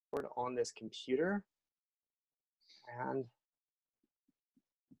on this computer, and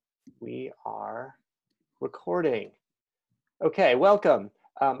we are recording. Okay, welcome.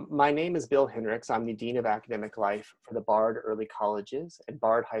 My name is Bill Hinrichs. I'm the Dean of Academic Life for the Bard Early Colleges at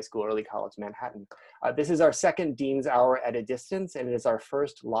Bard High School Early College, Manhattan. This is our second Dean's Hour at a distance, and it is our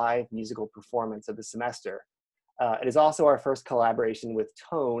first live musical performance of the semester. It is also our first collaboration with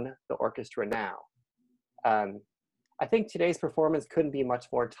Tone, the Orchestra Now. I think today's performance couldn't be much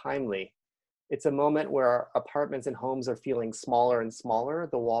more timely. It's a moment where our apartments and homes are feeling smaller and smaller.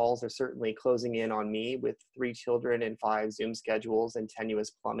 The walls are certainly closing in on me with 3 children and 5 Zoom schedules and tenuous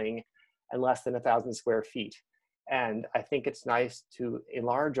plumbing and less than 1,000 square feet. And I think it's nice to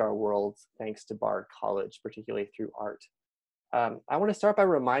enlarge our worlds thanks to Bard College, particularly through art. I want to start by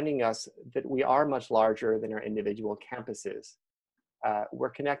reminding us that we are much larger than our individual campuses. We're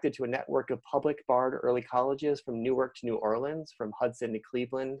connected to a network of public Bard early colleges from Newark to New Orleans, from Hudson to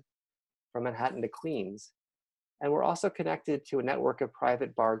Cleveland, from Manhattan to Queens. And we're also connected to a network of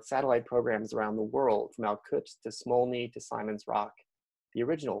private Bard satellite programs around the world, from Irkutsk to Smolny to Simon's Rock, the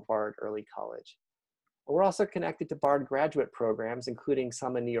original Bard early college. And we're also connected to Bard graduate programs, including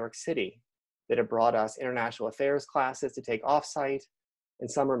some in New York City, that have brought us international affairs classes to take offsite, and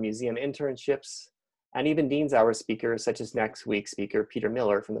summer museum internships, and even Dean's Hour speakers, such as next week's speaker, Peter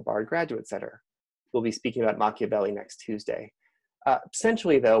Miller from the Bard Graduate Center. We'll be speaking about Machiavelli next Tuesday.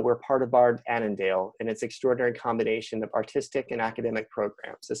 Essentially, though, we're part of Bard Annandale and its extraordinary combination of artistic and academic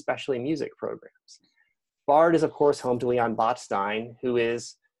programs, especially music programs. Bard is, of course, home to Leon Botstein, who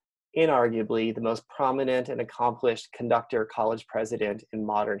is inarguably the most prominent and accomplished conductor college president in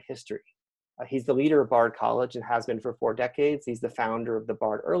modern history. He's the leader of Bard College and has been for 4 decades. He's the founder of the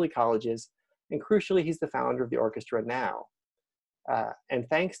Bard Early Colleges, and crucially, he's the founder of the Orchestra Now. And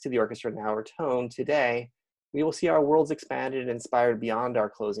thanks to the Orchestra Now, or Tone, today, we will see our worlds expanded and inspired beyond our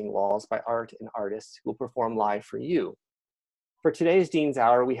closing walls by art and artists who will perform live for you. For today's Dean's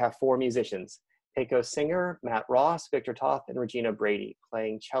Hour, we have 4 musicians: Pecos singer Matt Ross, Viktor Toth, and Regina Brady,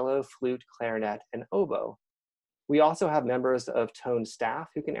 playing cello, flute, clarinet, and oboe. We also have members of Tone's staff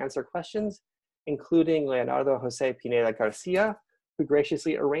who can answer questions, including Leonardo Jose Pineda Garcia, who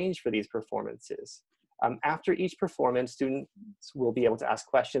graciously arranged for these performances. After each performance, students will be able to ask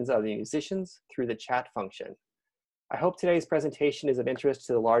questions of the musicians through the chat function. I hope today's presentation is of interest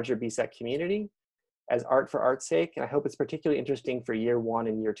to the larger BHSEC community as art for art's sake, and I hope it's particularly interesting for Year 1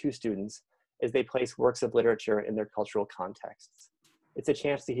 and Year 2 students as they place works of literature in their cultural contexts. It's a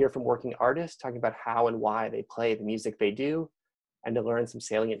chance to hear from working artists talking about how and why they play the music they do, and to learn some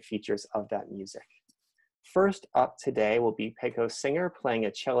salient features of that music. First up today will be Pecos singer playing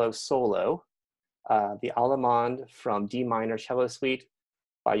a cello solo, the Allemande from D minor cello suite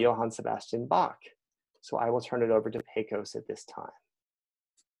by Johann Sebastian Bach. So I will turn it over to Pecos at this time.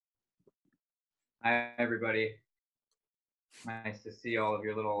 Hi, everybody. Nice to see all of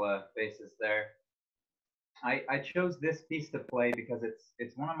your little faces there. I chose this piece to play because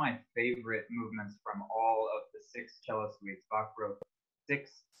it's one of my favorite movements from all of the 6 cello suites. Bach wrote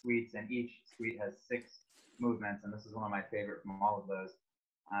 6 suites, and each suite has 6 movements, and this is one of my favorite from all of those.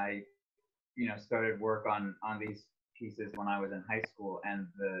 I started work on these pieces when I was in high school, and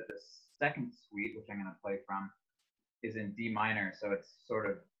the second suite, which I'm going to play from, is in D minor, so it's sort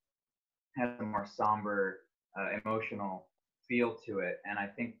of has a more somber, emotional feel to it, and I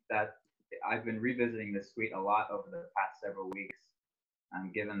think that I've been revisiting this suite a lot over the past several weeks,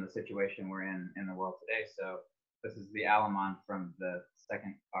 given the situation we're in the world today. So this is the Allemande from the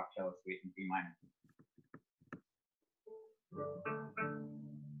second Bach cello suite in D minor.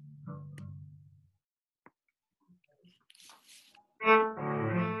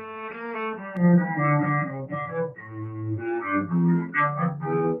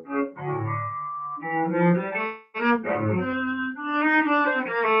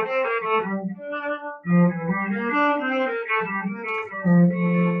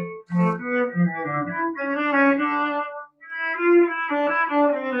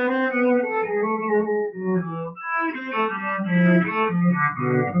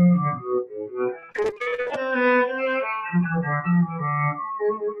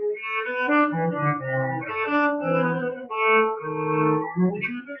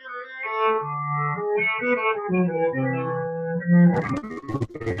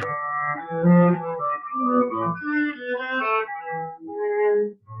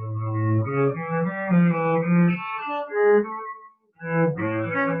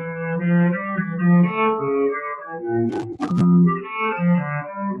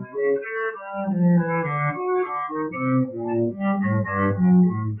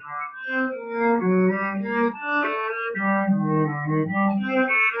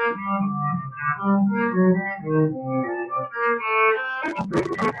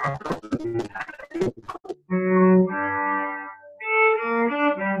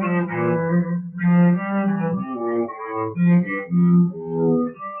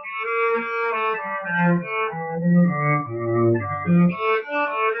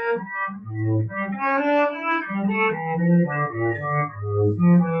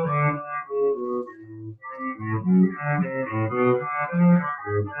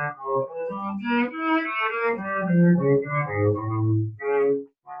 All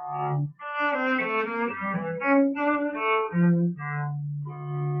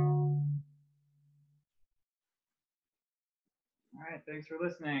right, thanks for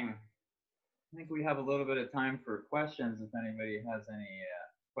listening. I think we have a little bit of time for questions if anybody has any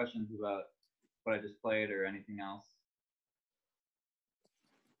questions about what I just played or anything else.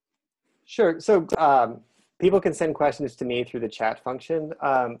 Sure. So people can send questions to me through the chat function.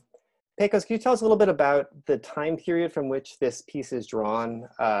 Pecos, can you tell us a little bit about the time period from which this piece is drawn?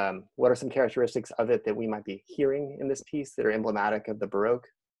 What are some characteristics of it that we might be hearing in this piece that are emblematic of the Baroque?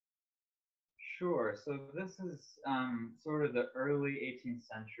 Sure. So this is sort of the early 18th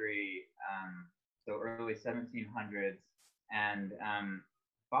century, so early 1700s, and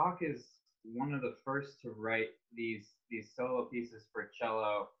Bach is one of the first to write these solo pieces for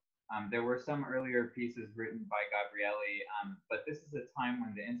cello. There were some earlier pieces written by Gabrieli, but this is a time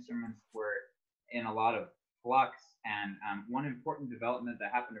when the instruments were in a lot of flux. And one important development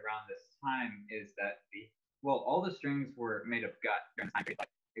that happened around this time is that all the strings were made of gut during the time period.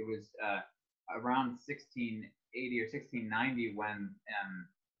 It was around 1680 or 1690 when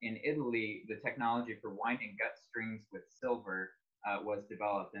in Italy the technology for winding gut strings with silver was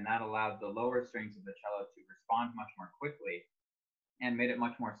developed, and that allowed the lower strings of the cello to respond much more quickly and made it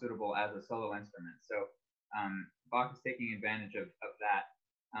much more suitable as a solo instrument. So Bach is taking advantage of that.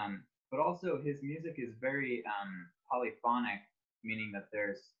 But also his music is very polyphonic, meaning that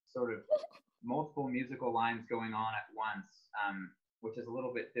there's sort of multiple musical lines going on at once, which is a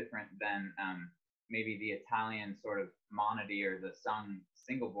little bit different than maybe the Italian sort of monody or the sung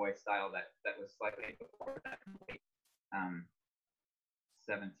single voice style that was slightly before that in the late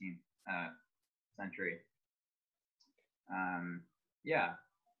 17th century. Yeah,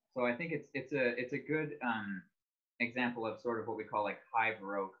 so I think it's a good example of sort of what we call like high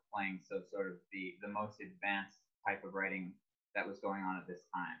Baroque playing, so sort of the most advanced type of writing that was going on at this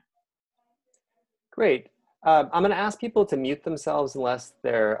time. Great. I'm going to ask people to mute themselves unless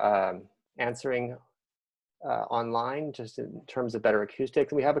they're answering online, just in terms of better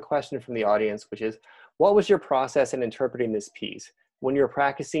acoustics. And we have a question from the audience, which is, what was your process in interpreting this piece? When you were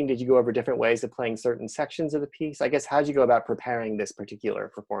practicing, did you go over different ways of playing certain sections of the piece? I guess, how did you go about preparing this particular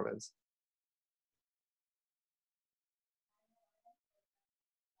performance?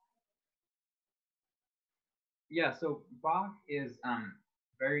 Yeah, so Bach is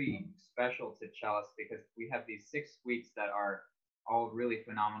very special to cellists because we have these 6 suites that are all really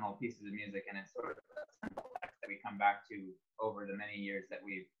phenomenal pieces of music, and it's sort of a central text that we come back to over the many years that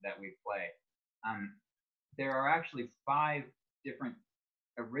we play. There are actually 5 different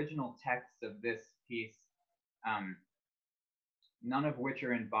original texts of this piece, none of which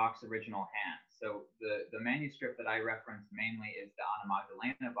are in Bach's original hand. So the manuscript that I reference mainly is the Anna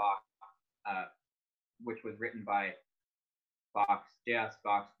Magdalena Bach, which was written by J.S.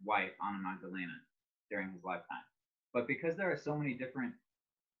 Bach's wife, Anna Magdalena, during his lifetime. But because there are so many different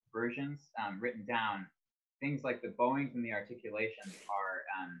versions written down, things like the bowings and the articulations are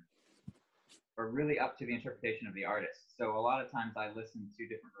really up to the interpretation of the artist. So a lot of times I listen to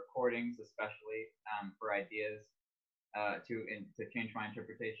different recordings, especially for ideas to change my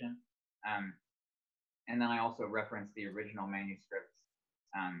interpretation. And then I also reference the original manuscripts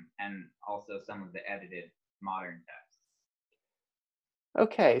and also some of the edited modern texts.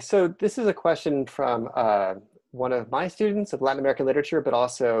 Okay, so this is a question from one of my students of Latin American literature, but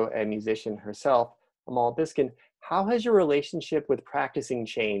also a musician herself, Amal Biskin. How has your relationship with practicing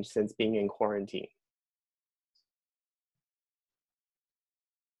changed since being in quarantine?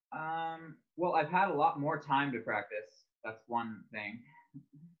 Well, I've had a lot more time to practice. That's one thing.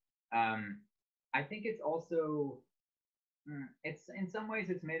 I think it's also, it's in some ways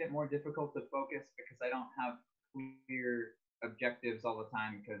it's made it more difficult to focus because I don't have clear objectives all the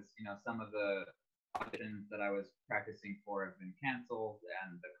time, because some of the auditions that I was practicing for have been canceled,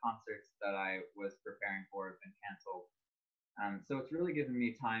 and the concerts that I was preparing for have been canceled. So it's really given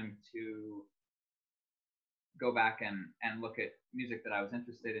me time to go back and look at music that I was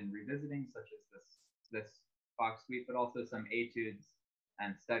interested in revisiting, such as this Bach suite, but also some etudes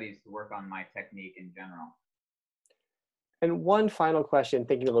and studies to work on my technique in general. And one final question,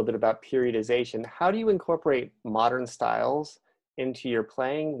 thinking a little bit about periodization, how do you incorporate modern styles into your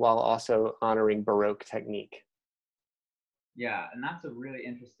playing while also honoring Baroque technique? Yeah, and that's a really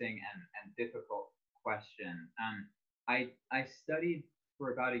interesting and difficult question. I studied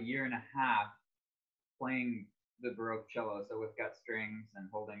for about 1.5 years playing the Baroque cello, so with gut strings and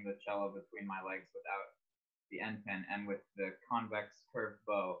holding the cello between my legs without the end pin and with the convex curved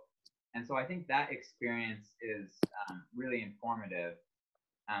bow. And so I think that experience is really informative.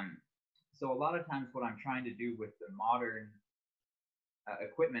 So a lot of times what I'm trying to do with the modern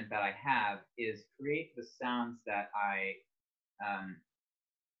equipment that I have is create the sounds that I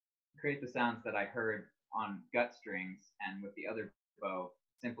heard on gut strings and with the other bow,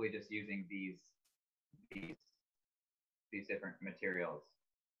 simply just using these different materials.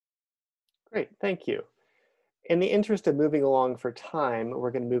 Great, thank you. In the interest of moving along for time,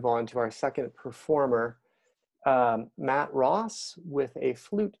 we're going to move on to our second performer, Matt Ross, with a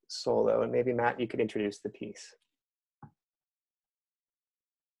flute solo. And maybe, Matt, you could introduce the piece.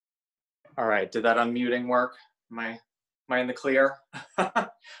 All right, did that unmuting work? Am I in the clear?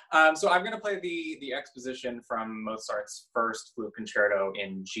 So I'm going to play the Exposition from Mozart's first flute concerto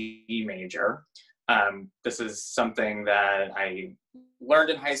in G major. This is something that I learned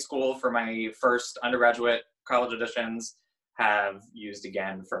in high school for my first undergraduate college auditions, have used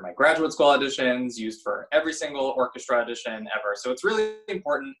again for my graduate school auditions, used for every single orchestra audition ever. So it's really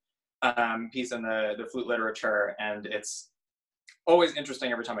important piece in the flute literature, and it's always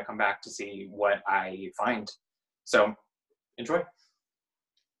interesting every time I come back to see what I find. So enjoy.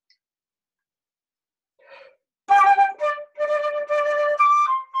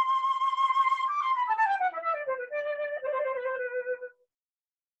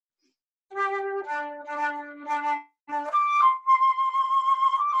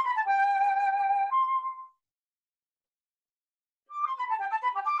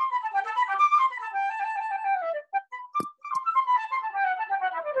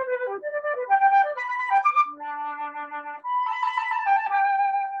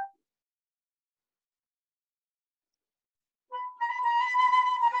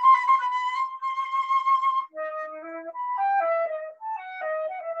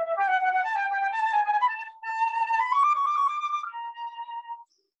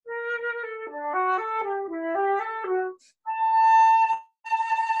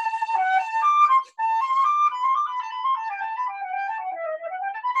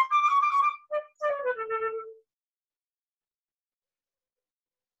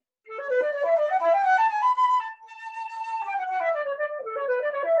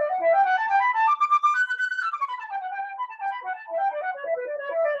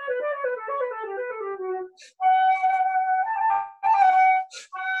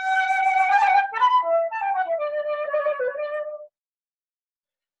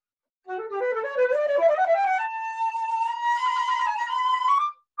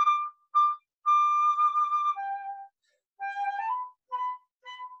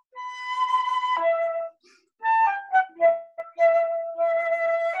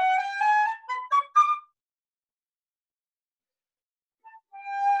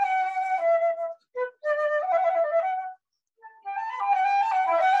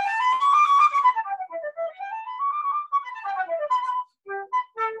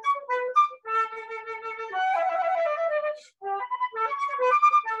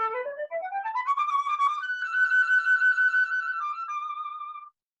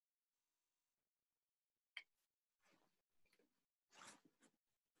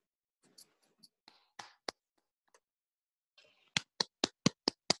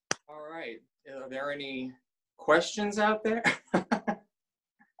 All right, are there any questions out there?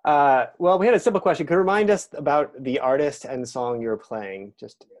 Well, we had a simple question. Could you remind us about the artist and song you're playing?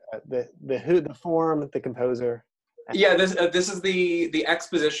 Just the form, the composer. Yeah, this is the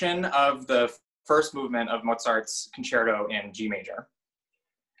exposition of the first movement of Mozart's concerto in G major.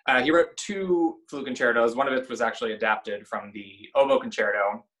 He wrote two flute concertos. One of which was actually adapted from the Oboe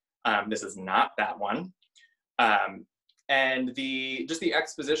concerto. This is not that one. And the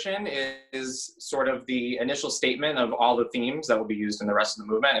exposition is sort of the initial statement of all the themes that will be used in the rest of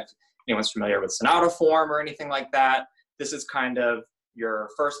the movement. If anyone's familiar with sonata form or anything like that, this is kind of your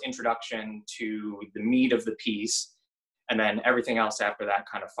first introduction to the meat of the piece. And then everything else after that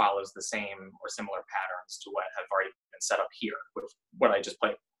kind of follows the same or similar patterns to what have already been set up here with what I just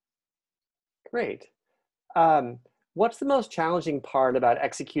played. Great. What's the most challenging part about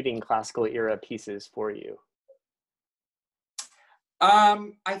executing classical era pieces for you?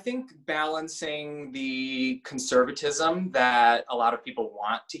 I think balancing the conservatism that a lot of people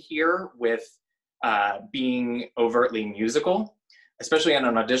want to hear with being overtly musical, especially in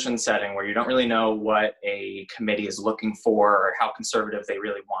an audition setting where you don't really know what a committee is looking for or how conservative they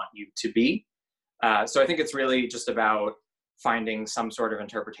really want you to be. So I think it's really just about finding some sort of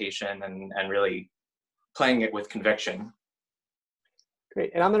interpretation and really playing it with conviction.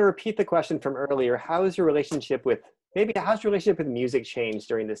 Great. And I'm going to repeat the question from earlier. How's your relationship with music changed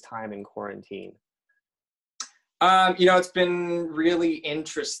during this time in quarantine? It's been really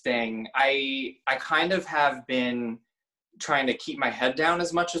interesting. I kind of have been trying to keep my head down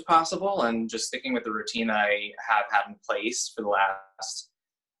as much as possible and just sticking with the routine that I have had in place for the last,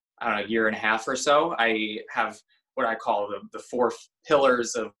 I don't know, year and a half or so. I have what I call the four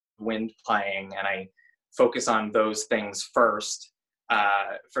pillars of wind playing, and I focus on those things first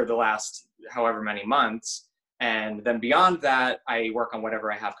for the last however many months. And then beyond that, I work on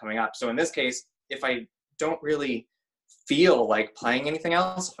whatever I have coming up. So in this case, if I don't really feel like playing anything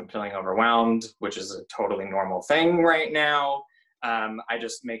else, if I'm feeling overwhelmed, which is a totally normal thing right now, I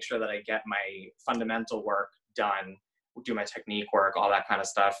just make sure that I get my fundamental work done, do my technique work, all that kind of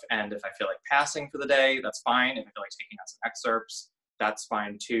stuff. And if I feel like passing for the day, that's fine. If I feel like taking out some excerpts, that's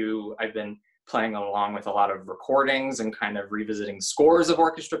fine too. I've been playing along with a lot of recordings and kind of revisiting scores of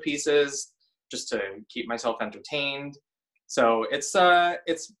orchestra pieces just to keep myself entertained. So it's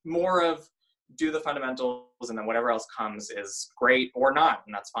more of do the fundamentals, and then whatever else comes is great or not,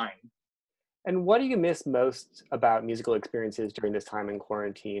 and that's fine. And what do you miss most about musical experiences during this time in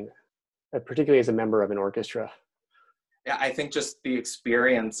quarantine, particularly as a member of an orchestra? Yeah, I think just the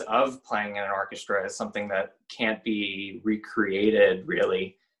experience of playing in an orchestra is something that can't be recreated,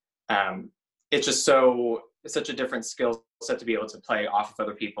 really. It's just it's such a different skill set to be able to play off of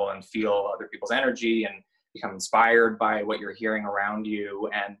other people and feel other people's energy and become inspired by what you're hearing around you.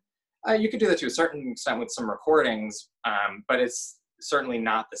 And you could do that to a certain extent with some recordings, but it's certainly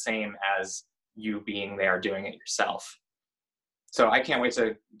not the same as you being there doing it yourself. So I can't wait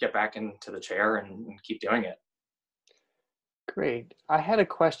to get back into the chair and keep doing it. Great. I had a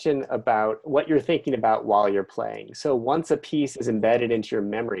question about what you're thinking about while you're playing. So once a piece is embedded into your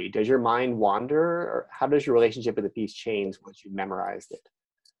memory, does your mind wander, or how does your relationship with the piece change once you've memorized it?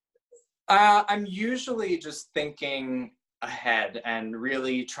 I'm usually just thinking ahead and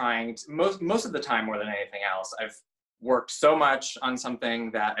really trying to, most of the time more than anything else, I've worked so much on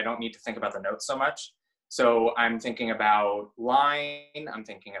something that I don't need to think about the notes so much. So I'm thinking about line, I'm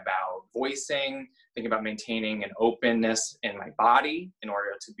thinking about voicing, thinking about maintaining an openness in my body in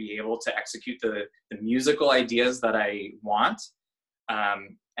order to be able to execute the musical ideas that I want,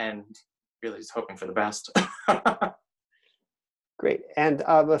 and really just hoping for the best. Great. And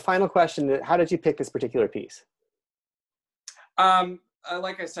the final question, how did you pick this particular piece?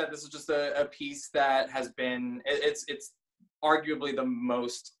 Like I said, this is just a piece that has been, it's arguably the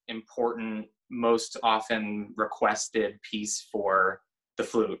most important, most often requested piece for the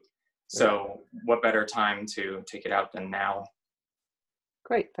flute. So what better time to take it out than now?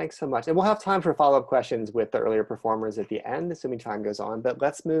 Great, thanks so much. And we'll have time for follow-up questions with the earlier performers at the end, assuming time goes on. But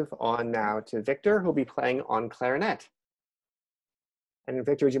let's move on now to Viktor, who'll be playing on clarinet. And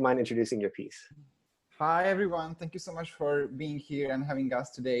Viktor, would you mind introducing your piece? Hi, everyone. Thank you so much for being here and having us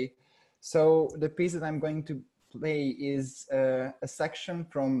today. So the piece that I'm going to play is a section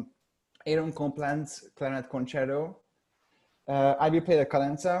from Aaron Copland's Clarinet Concerto. I will play the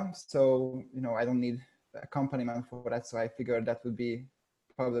Cadenza, so I don't need accompaniment for that. So I figured that would be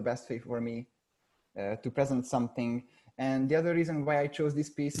probably the best way for me to present something. And the other reason why I chose this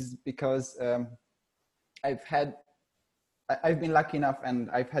piece is because I've been lucky enough, and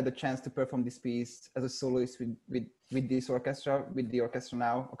I've had the chance to perform this piece as a soloist with this orchestra, with the Orchestra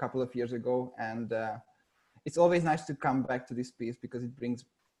Now, a couple of years ago. And it's always nice to come back to this piece because it brings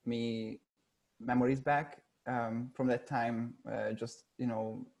me memories back from that time. Just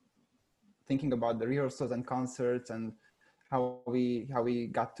thinking about the rehearsals and concerts and how we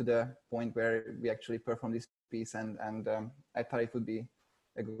got to the point where we actually performed this piece. And I thought it would be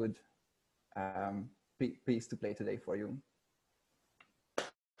a good piece to play today for you.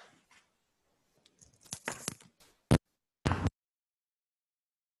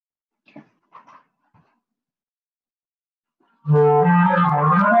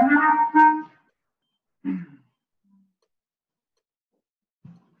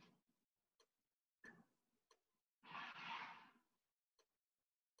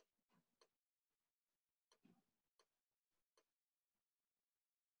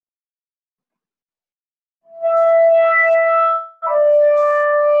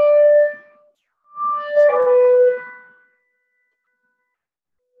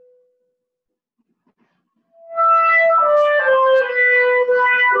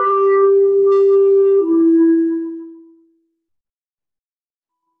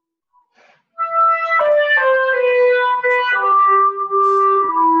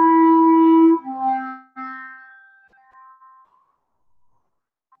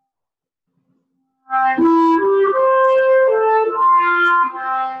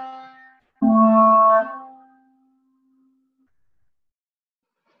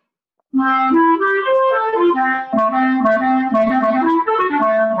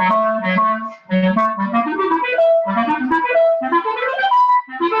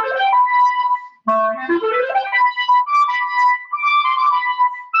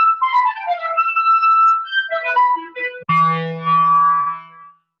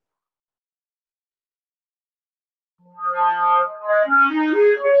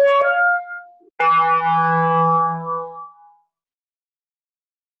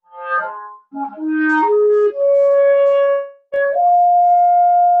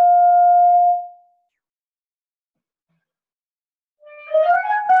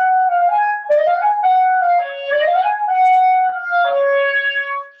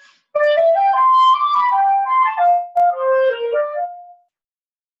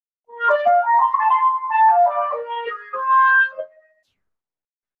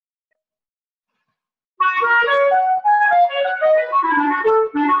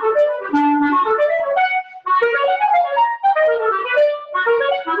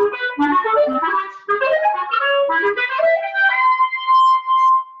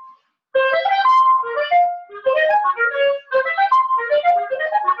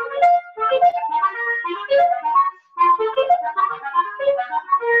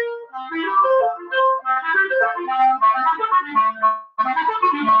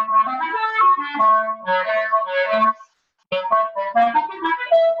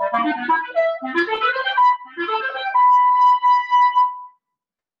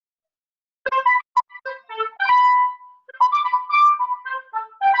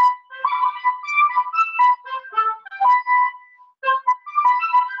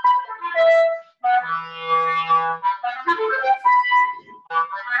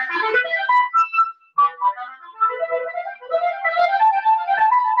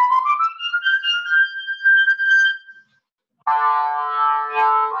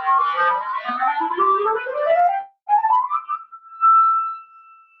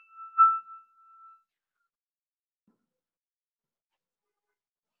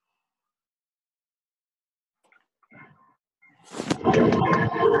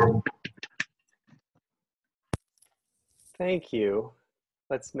 Thank you.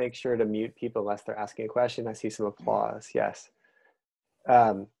 Let's make sure to mute people unless they're asking a question. I see some applause. Yes.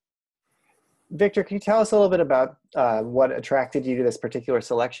 Victor, can you tell us a little bit about what attracted you to this particular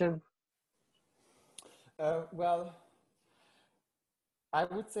selection? Well, I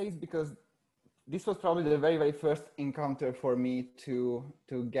would say it's because this was probably the very, very first encounter for me to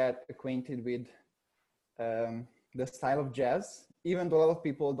get acquainted with the style of jazz. Even though a lot of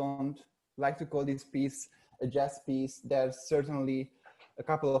people don't like to call this piece a jazz piece, there's certainly a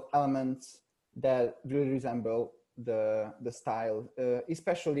couple of elements that really resemble the style,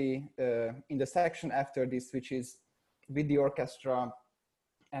 especially in the section after this, which is with the orchestra,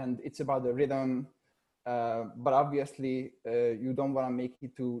 and it's about the rhythm. But obviously, you don't want to make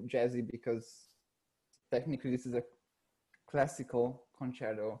it too jazzy because technically this is a classical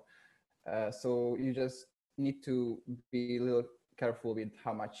concerto. So you just need to be a little careful with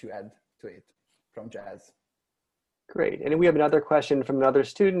how much you add to it from jazz. Great. And we have another question from another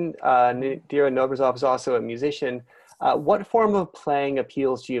student. Dira Nobrazov is also a musician. What form of playing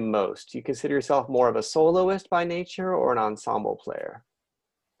appeals to you most? Do you consider yourself more of a soloist by nature or an ensemble player?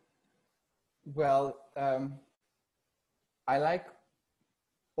 Well, I like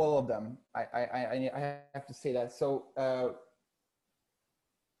all of them. I have to say that. So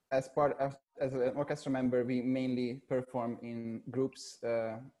as an orchestra member, we mainly perform in groups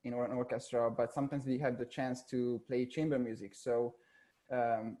in an orchestra, but sometimes we have the chance to play chamber music. So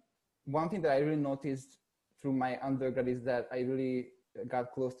one thing that I really noticed through my undergrad is that I really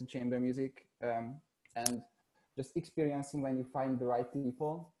got close to chamber music, and just experiencing when you find the right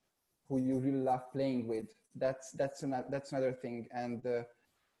people who you really love playing with. That's another thing, and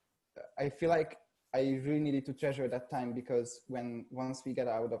I feel like I really needed to treasure that time, because once we get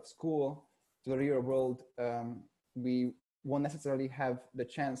out of school to the real world, we won't necessarily have the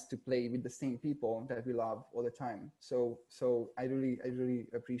chance to play with the same people that we love all the time. So I really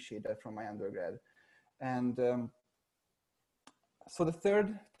appreciate that from my undergrad. And so the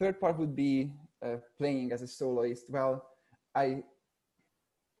third part would be playing as a soloist. Well, I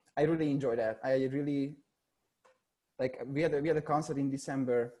really enjoy that. I really, like, we had a concert in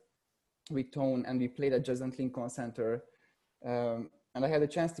December with Tone, and we played at Jazz and Lincoln Center, and I had a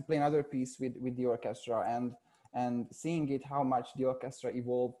chance to play another piece with the orchestra, and seeing it, how much the orchestra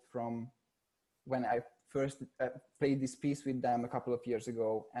evolved from when I first played this piece with them a couple of years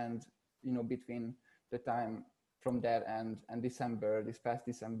ago, and between the time from that and December, this past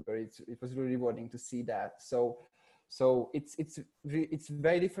December, it was really rewarding to see that. So it's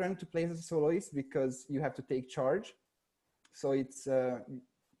very different to play as a soloist because you have to take charge. So it's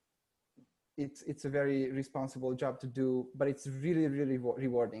a very responsible job to do, but it's really, really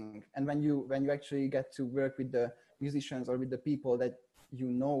rewarding. And when you actually get to work with the musicians or with the people that you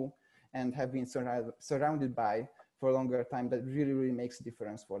know and have been surrounded by for a longer time, that really, really makes a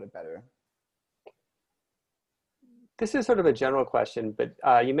difference for the better. This is sort of a general question, but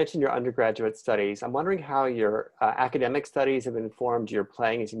you mentioned your undergraduate studies. I'm wondering how your academic studies have informed your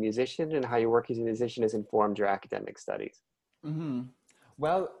playing as a musician, and how your work as a musician has informed your academic studies. Mm-hmm.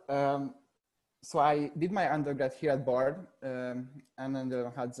 Well, so I did my undergrad here at Bard and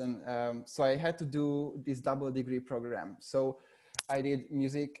then Hudson. So I had to do this double degree program. So I did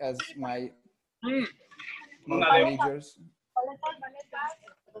music as my one of my majors.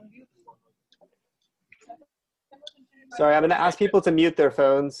 Sorry, I'm going to ask people to mute their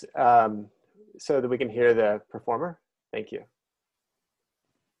phones so that we can hear the performer. Thank you.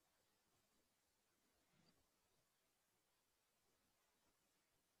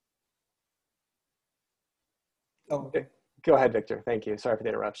 Oh, okay. Go ahead, Victor. Thank you. Sorry for the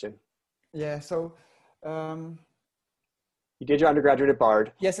interruption. Yeah, so you did your undergraduate at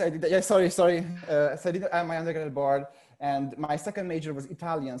Bard. Yes, I did. Yeah, sorry. So I did my undergraduate at Bard, and my second major was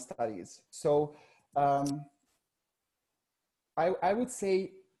Italian studies. So I would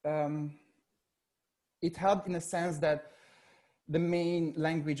say it helped in the sense that the main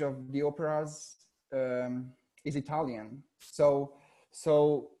language of the operas is Italian.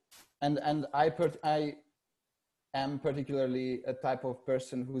 And I am particularly a type of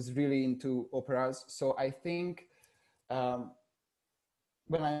person who's really into operas. So I think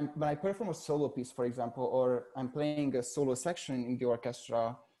when I perform a solo piece, for example, or I'm playing a solo section in the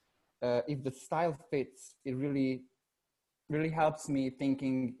orchestra, if the style fits, it really helps me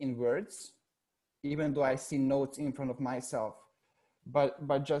thinking in words, even though I see notes in front of myself.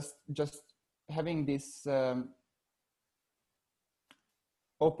 But just having this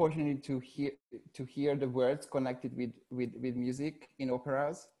opportunity to hear the words connected with music in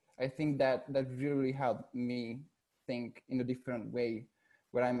operas, I think that really helped me think in a different way,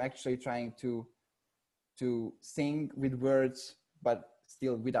 where I'm actually trying to sing with words, but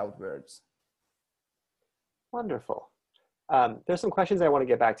still without words. Wonderful. There's some questions I want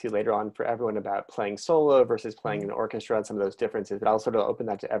to get back to later on for everyone about playing solo versus playing in an orchestra and some of those differences, but I'll sort of open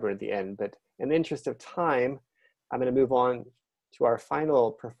that to everyone at the end. But in the interest of time, I'm going to move on to our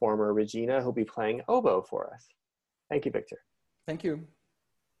final performer, Regina, who'll be playing oboe for us. Thank you, Victor. Thank you.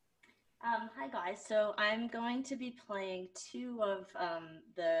 Hi guys, so I'm going to be playing two of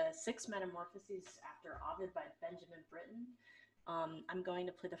the 6 Metamorphoses after Ovid by Benjamin Britten. I'm going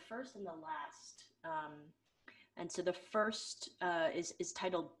to play the first and the last. And so the first is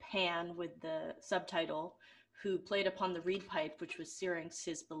titled Pan, with the subtitle, Who Played Upon the Reed Pipe, which was Syrinx,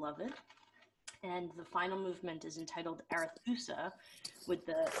 his beloved. And the final movement is entitled Arethusa, with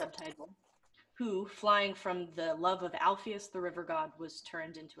the subtitle, Who, flying from the love of Alpheus, the river god, was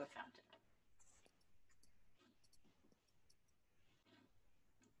turned into a fountain.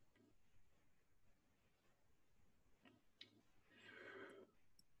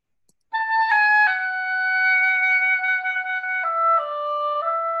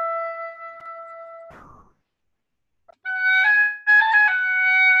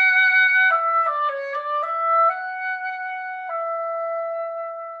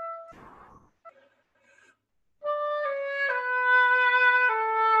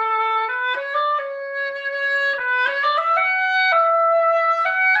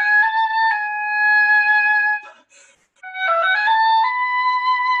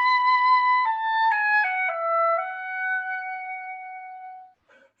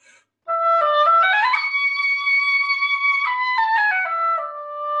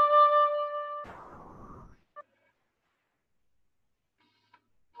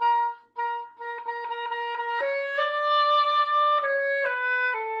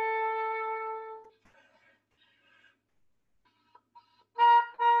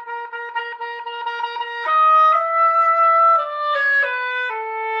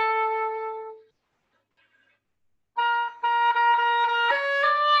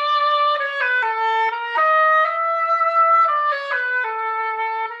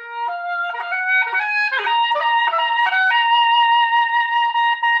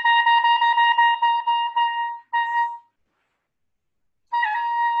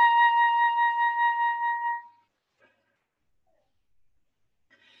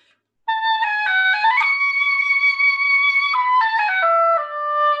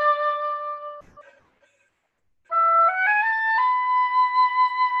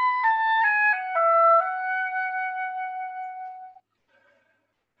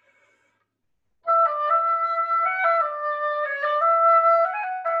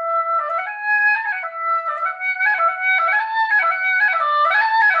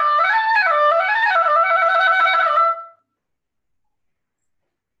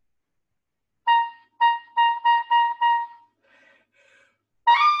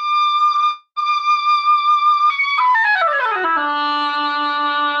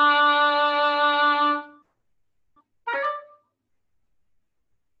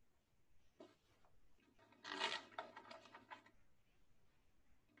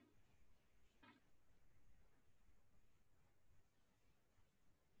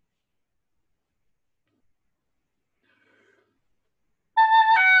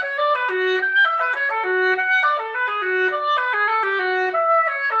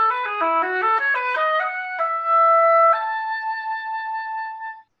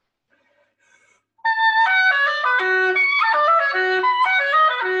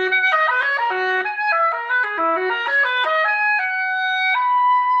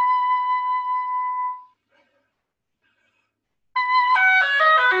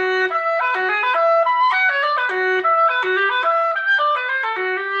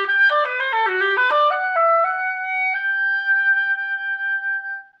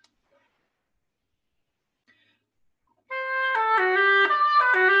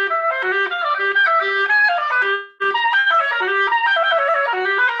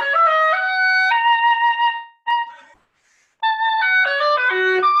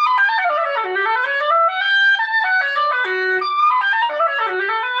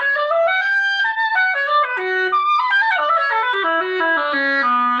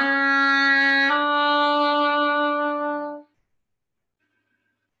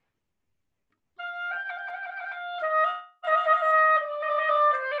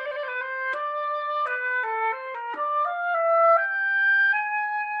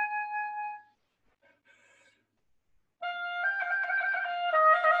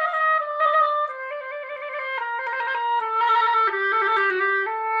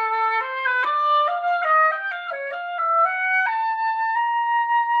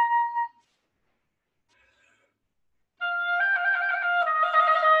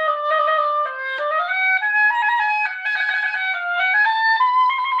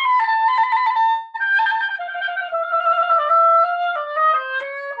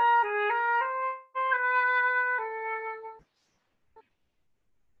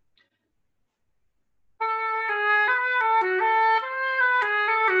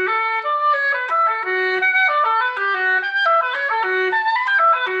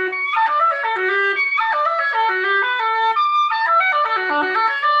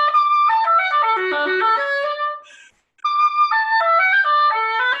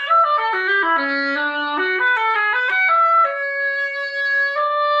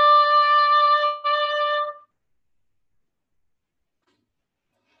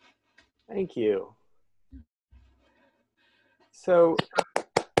 Thank you. So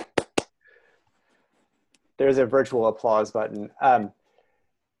there's a virtual applause button.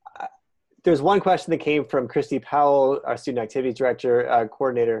 There's one question that came from Christy Powell, our student activities director,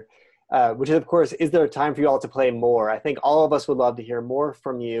 coordinator, which is, of course, is there time for you all to play more? I think all of us would love to hear more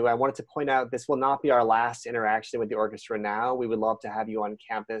from you. I wanted to point out this will not be our last interaction with the Orchestra Now. We would love to have you on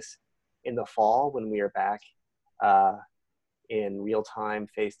campus in the fall when we are back in real time,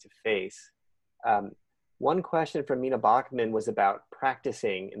 face-to-face. One question from Mina Bachman was about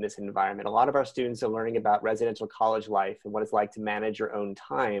practicing in this environment. A lot of our students are learning about residential college life and what it's like to manage your own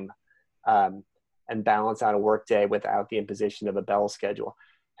time and balance out a workday without the imposition of a bell schedule.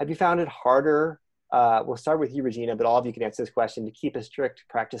 Have you found it harder? We'll start with you, Regina, but all of you can answer this question, to keep a strict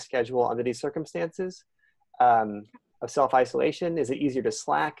practice schedule under these circumstances of self-isolation? Is it easier to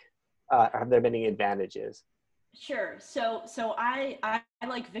slack? Or have there been any advantages? Sure. So I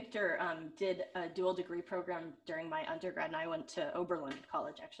like Viktor, did a dual degree program during my undergrad, and I went to Oberlin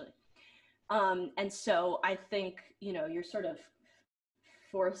College, actually. And so I think, you know, you're sort of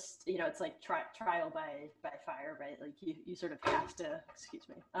forced, you know, it's like trial by fire, right? Like you sort of have to, excuse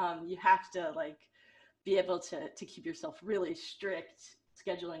me, you have to like be able to keep yourself really strict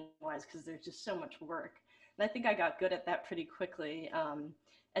scheduling wise, because there's just so much work. And I think I got good at that pretty quickly.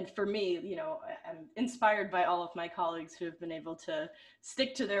 And for me, you know, I'm inspired by all of my colleagues who have been able to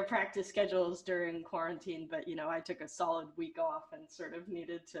stick to their practice schedules during quarantine. But, you know, I took a solid week off and sort of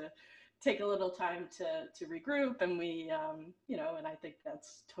needed to take a little time to regroup. And we, you know, and I think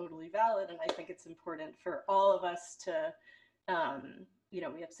that's totally valid. And I think it's important for all of us to, you know,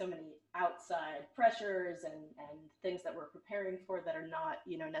 we have so many outside pressures and things that we're preparing for that are not,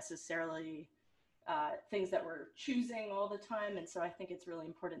 you know, necessarily things that we're choosing all the time. And so I think it's really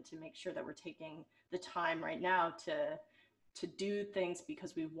important to make sure that we're taking the time right now to do things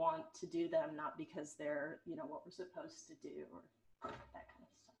because we want to do them, not because they're, you know, what we're supposed to do or that kind of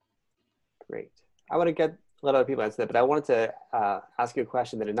stuff. Great. I want to let other people answer that, but I wanted to ask you a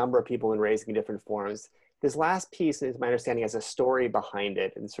question that a number of people have been raising in different forms. This last piece, is my understanding, has a story behind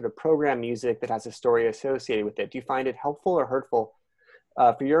it, and sort of program music that has a story associated with it. Do you find it helpful or hurtful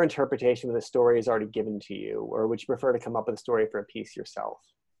for your interpretation when the story is already given to you, or would you prefer to come up with a story for a piece yourself?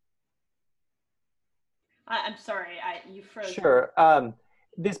 I'm sorry, you froze. Sure.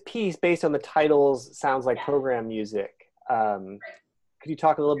 This piece, based on the titles, sounds like program music. Right. Could you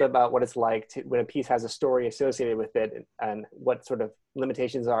talk a little bit about what it's like when a piece has a story associated with it, and what sort of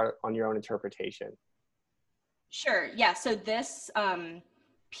limitations are on your own interpretation? Sure. Yeah. So this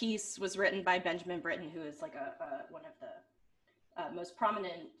piece was written by Benjamin Britten, who is like one of the most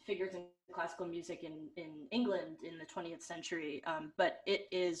prominent figures in classical music in England in the 20th century. But it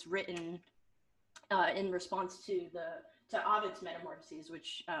is written in response to Ovid's Metamorphoses,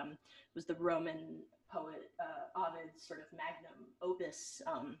 which was the Roman poet Ovid's sort of magnum opus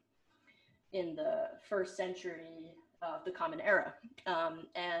in the 1st century of the Common Era.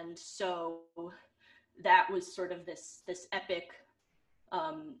 And so that was sort of this epic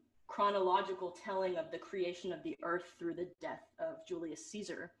chronological telling of the creation of the earth through the death of Julius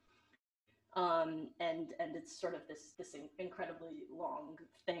Caesar. And it's sort of this incredibly long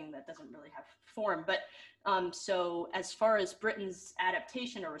thing that doesn't really have form. But so as far as Britten's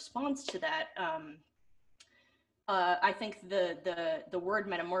adaptation or response to that, I think the word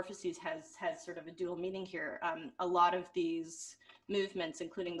metamorphoses has sort of a dual meaning here. A lot of these movements,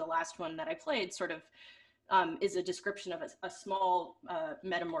 including the last one that I played, sort of is a description of a small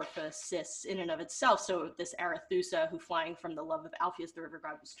metamorphosis in and of itself. So this Arethusa, who flying from the love of Alpheus, the river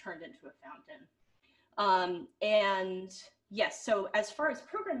god, was turned into a fountain. And yes, so as far as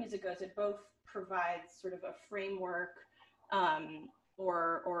program music goes, it both provides sort of a framework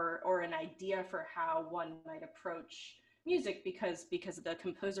or an idea for how one might approach music, because the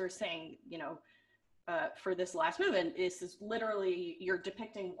composer is saying, you know, for this last movement, this is literally, you're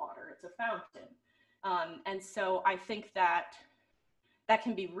depicting water, it's a fountain. And so I think that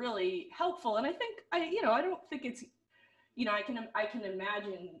can be really helpful. And I think, I don't think it's, you know, I can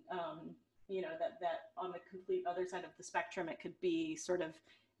imagine, you know, that on the complete other side of the spectrum, it could be sort of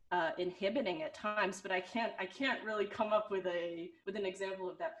inhibiting at times, but I can't really come up with an example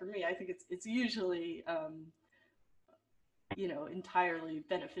of that for me. I think it's usually, you know, entirely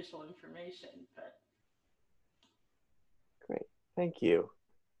beneficial information, but. Great, thank you.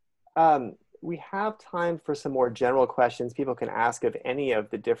 We have time for some more general questions people can ask of any of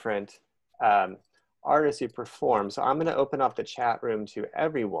the different artists who perform. So I'm going to open up the chat room to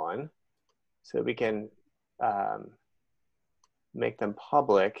everyone so we can make them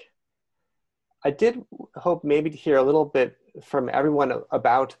public. I did hope maybe to hear a little bit from everyone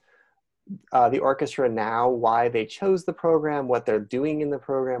about the Orchestra Now, why they chose the program, what they're doing in the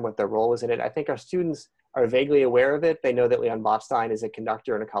program, what their role is in it. I think our students are vaguely aware of it. They know that Leon Botstein is a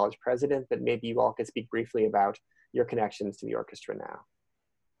conductor and a college president, but maybe you all could speak briefly about your connections to the Orchestra Now.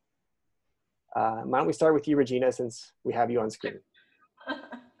 Why don't we start with you, Regina, since we have you on screen.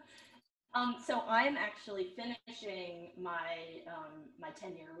 So I'm actually finishing my my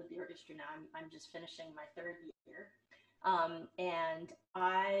tenure with the orchestra now. I'm just finishing my third year, and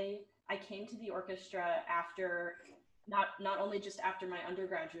I came to the orchestra after not only just after my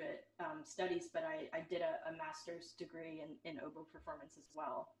undergraduate studies, but I did a master's degree in oboe performance as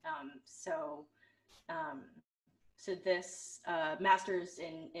well. So this master's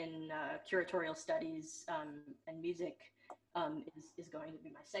in curatorial studies and music is going to be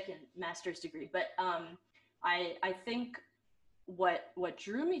my second master's degree. But I think what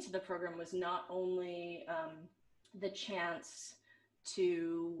drew me to the program was not only the chance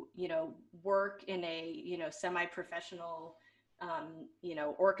to work in a semi-professional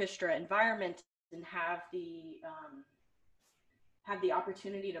orchestra environment and have the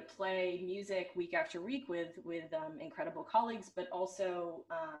opportunity to play music week after week with incredible colleagues, but also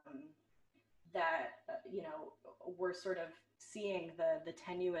that we're sort of seeing the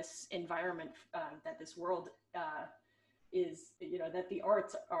tenuous environment that this world is, that the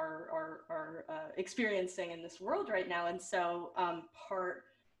arts are experiencing in this world right now. And so part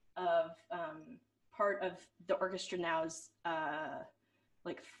of the Orchestra Now's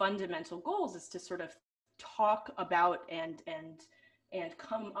like fundamental goals is to sort of talk about and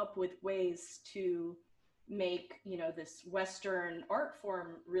come up with ways to make this Western art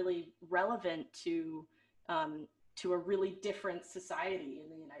form really relevant to a really different society in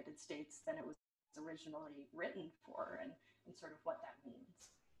the United States than it was originally written for, and sort of what that means.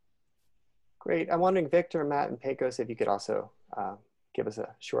 Great. I'm wondering, Victor, Matt, and Pecos, if you could also give us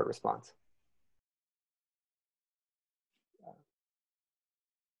a short response.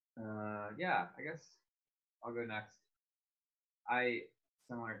 Yeah, I guess I'll go next.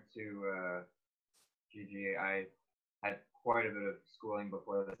 Similar to Gigi, I had quite a bit of schooling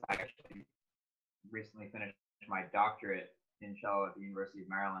before this. I actually recently finished my doctorate in cello at the University of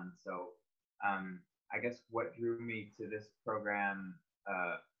Maryland. So I guess what drew me to this program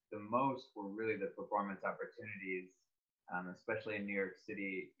the most were really the performance opportunities, especially in New York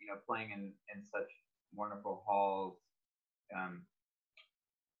City, playing in such wonderful halls.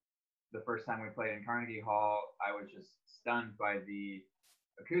 The first time we played in Carnegie Hall, I was just stunned by the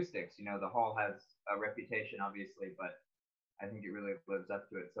acoustics. The hall has a reputation, obviously, but I think it really lives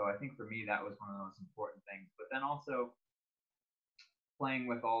up to it. So I think for me, that was one of the most important things. But then also playing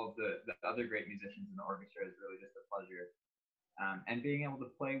with all of the other great musicians in the orchestra is really just a pleasure. And being able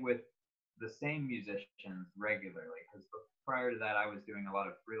to play with the same musicians regularly, because prior to that, I was doing a lot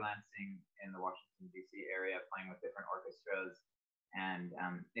of freelancing in the Washington, D.C. area, playing with different orchestras. And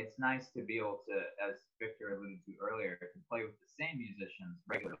it's nice to be able to, as Victor alluded to earlier, to play with the same musicians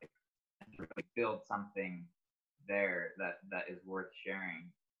regularly and to really build something there that is worth sharing.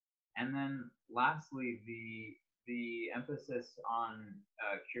 And then lastly, the emphasis on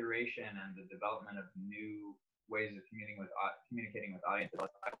curation and the development of new ways of communicating with audiences.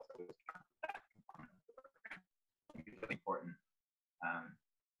 I also was that component of the program. I think it's really important,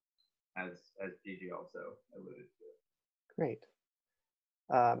 as Gigi also alluded to. Great.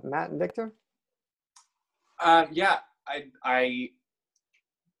 Matt and Victor? Yeah, I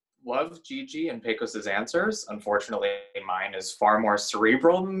love Gigi and Pecos's answers. Unfortunately, mine is far more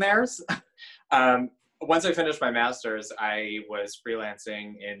cerebral than theirs. Once I finished my master's, I was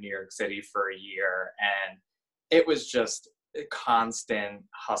freelancing in New York City for a year, and it was just constant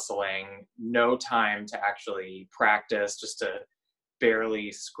hustling, no time to actually practice, just to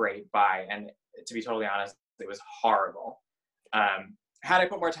barely scrape by. And to be totally honest, it was horrible. Had I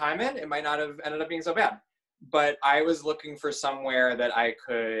put more time in, it might not have ended up being so bad. But I was looking for somewhere that I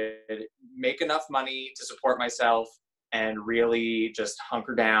could make enough money to support myself and really just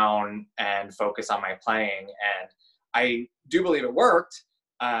hunker down and focus on my playing. And I do believe it worked.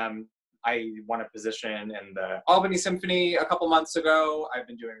 I won a position in the Albany Symphony a couple months ago. I've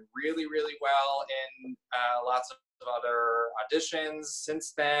been doing really, really well in lots of other auditions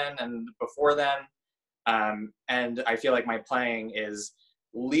since then and before then. And I feel like my playing is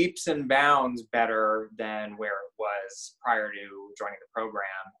leaps and bounds better than where it was prior to joining the program.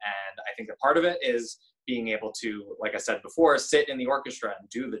 And I think that part of it is being able to, like I said before, sit in the orchestra and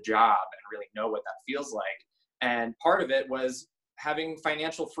do the job and really know what that feels like. And part of it was having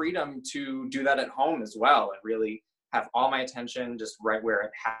financial freedom to do that at home as well and really have all my attention just right where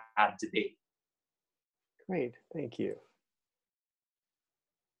it had to be. Great, thank you.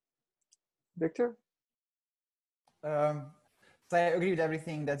 Victor? So I agree with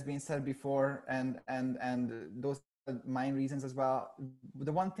everything that's been said before, and those are my reasons as well.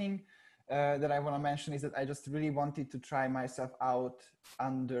 The one thing that I want to mention is that I just really wanted to try myself out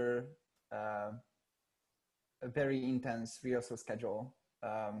under a very intense rehearsal schedule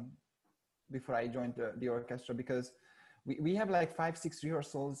before I joined the orchestra, because we have like 5-6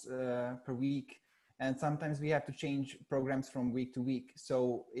 rehearsals per week, and sometimes we have to change programs from week to week.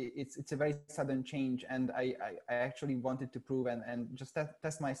 So it's a very sudden change, and I actually wanted to prove and just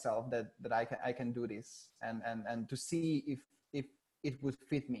test myself that I can do this, and to see if it would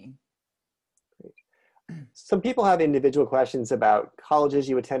fit me. Great. Some people have individual questions about colleges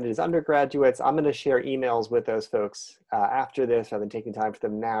you attended as undergraduates. I'm going to share emails with those folks after this, rather than taking time for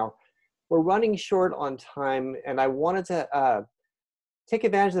them now. We're running short on time, and I wanted to take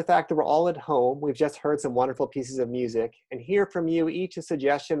advantage of the fact that we're all at home. We've just heard some wonderful pieces of music, and hear from you each a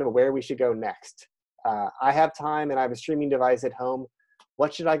suggestion of where we should go next. I have time and I have a streaming device at home.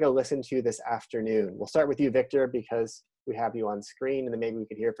 What should I go listen to this afternoon? We'll start with you, Victor, because we have you on screen, and then maybe we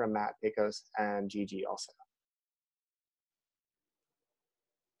could hear from Matt, Pecos, and Gigi also.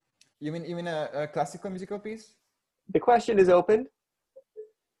 You mean a classical musical piece? The question is open.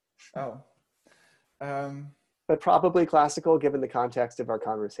 Oh. But probably classical given the context of our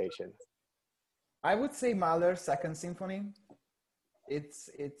conversation. I would say Mahler's Second Symphony. It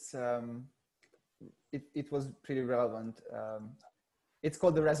was pretty relevant. It's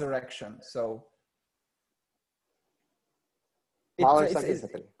called The Resurrection. So Mahler's Second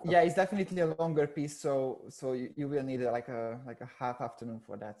Symphony. Okay. Yeah, it's definitely a longer piece. So you will need like a half afternoon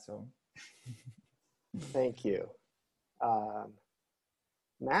for that. So thank you.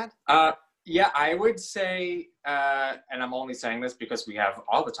 Matt? Yeah, I would say, and I'm only saying this because we have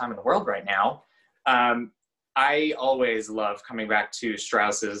all the time in the world right now, I always love coming back to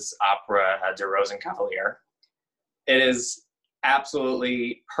Strauss's opera Der Rosenkavalier. It is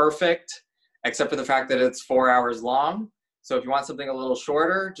absolutely perfect, except for the fact that it's 4 hours long. So if you want something a little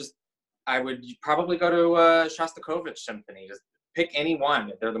shorter, I would probably go to Shostakovich Symphony. Just pick any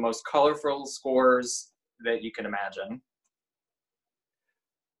one. They're the most colorful scores that you can imagine.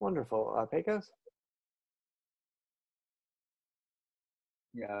 Wonderful. Pecos?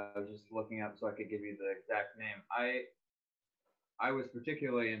 Yeah, I was just looking up so I could give you the exact name. I was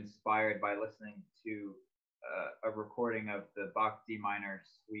particularly inspired by listening to a recording of the Bach D minor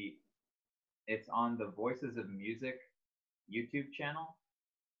suite. It's on the Voices of Music YouTube channel,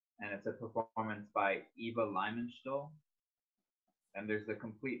 and it's a performance by Eva Leimenstuhl. And there's the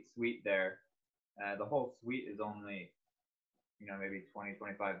complete suite there. The whole suite is only, maybe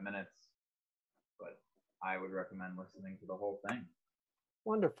 20-25 minutes, but I would recommend listening to the whole thing.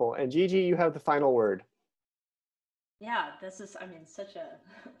 Wonderful. And Gigi, you have the final word. Yeah, this is,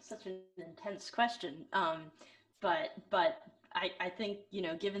 such an intense question. But I think,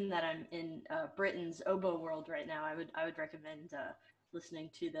 given that I'm in Britten's oboe world right now, I would recommend listening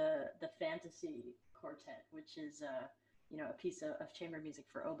to the Fantasy Quartet, which is a piece of chamber music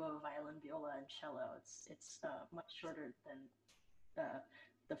for oboe, violin, viola, and cello. It's much shorter than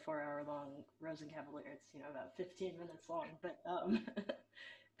the 4-hour-long Rosenkavalier. It's about 15 minutes long, but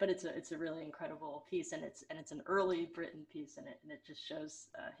but it's a really incredible piece, and it's an early Britten piece, and it just shows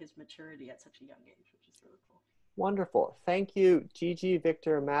his maturity at such a young age, which is really cool. Wonderful. Thank you, Gigi,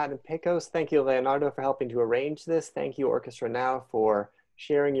 Victor, Matt, and Pecos. Thank you, Leonardo, for helping to arrange this. Thank you, Orchestra Now, for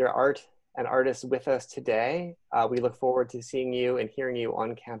sharing your art and artists with us today. We look forward to seeing you and hearing you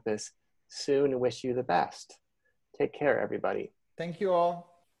on campus soon, and wish you the best. Take care, everybody. Thank you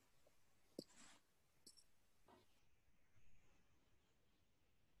all.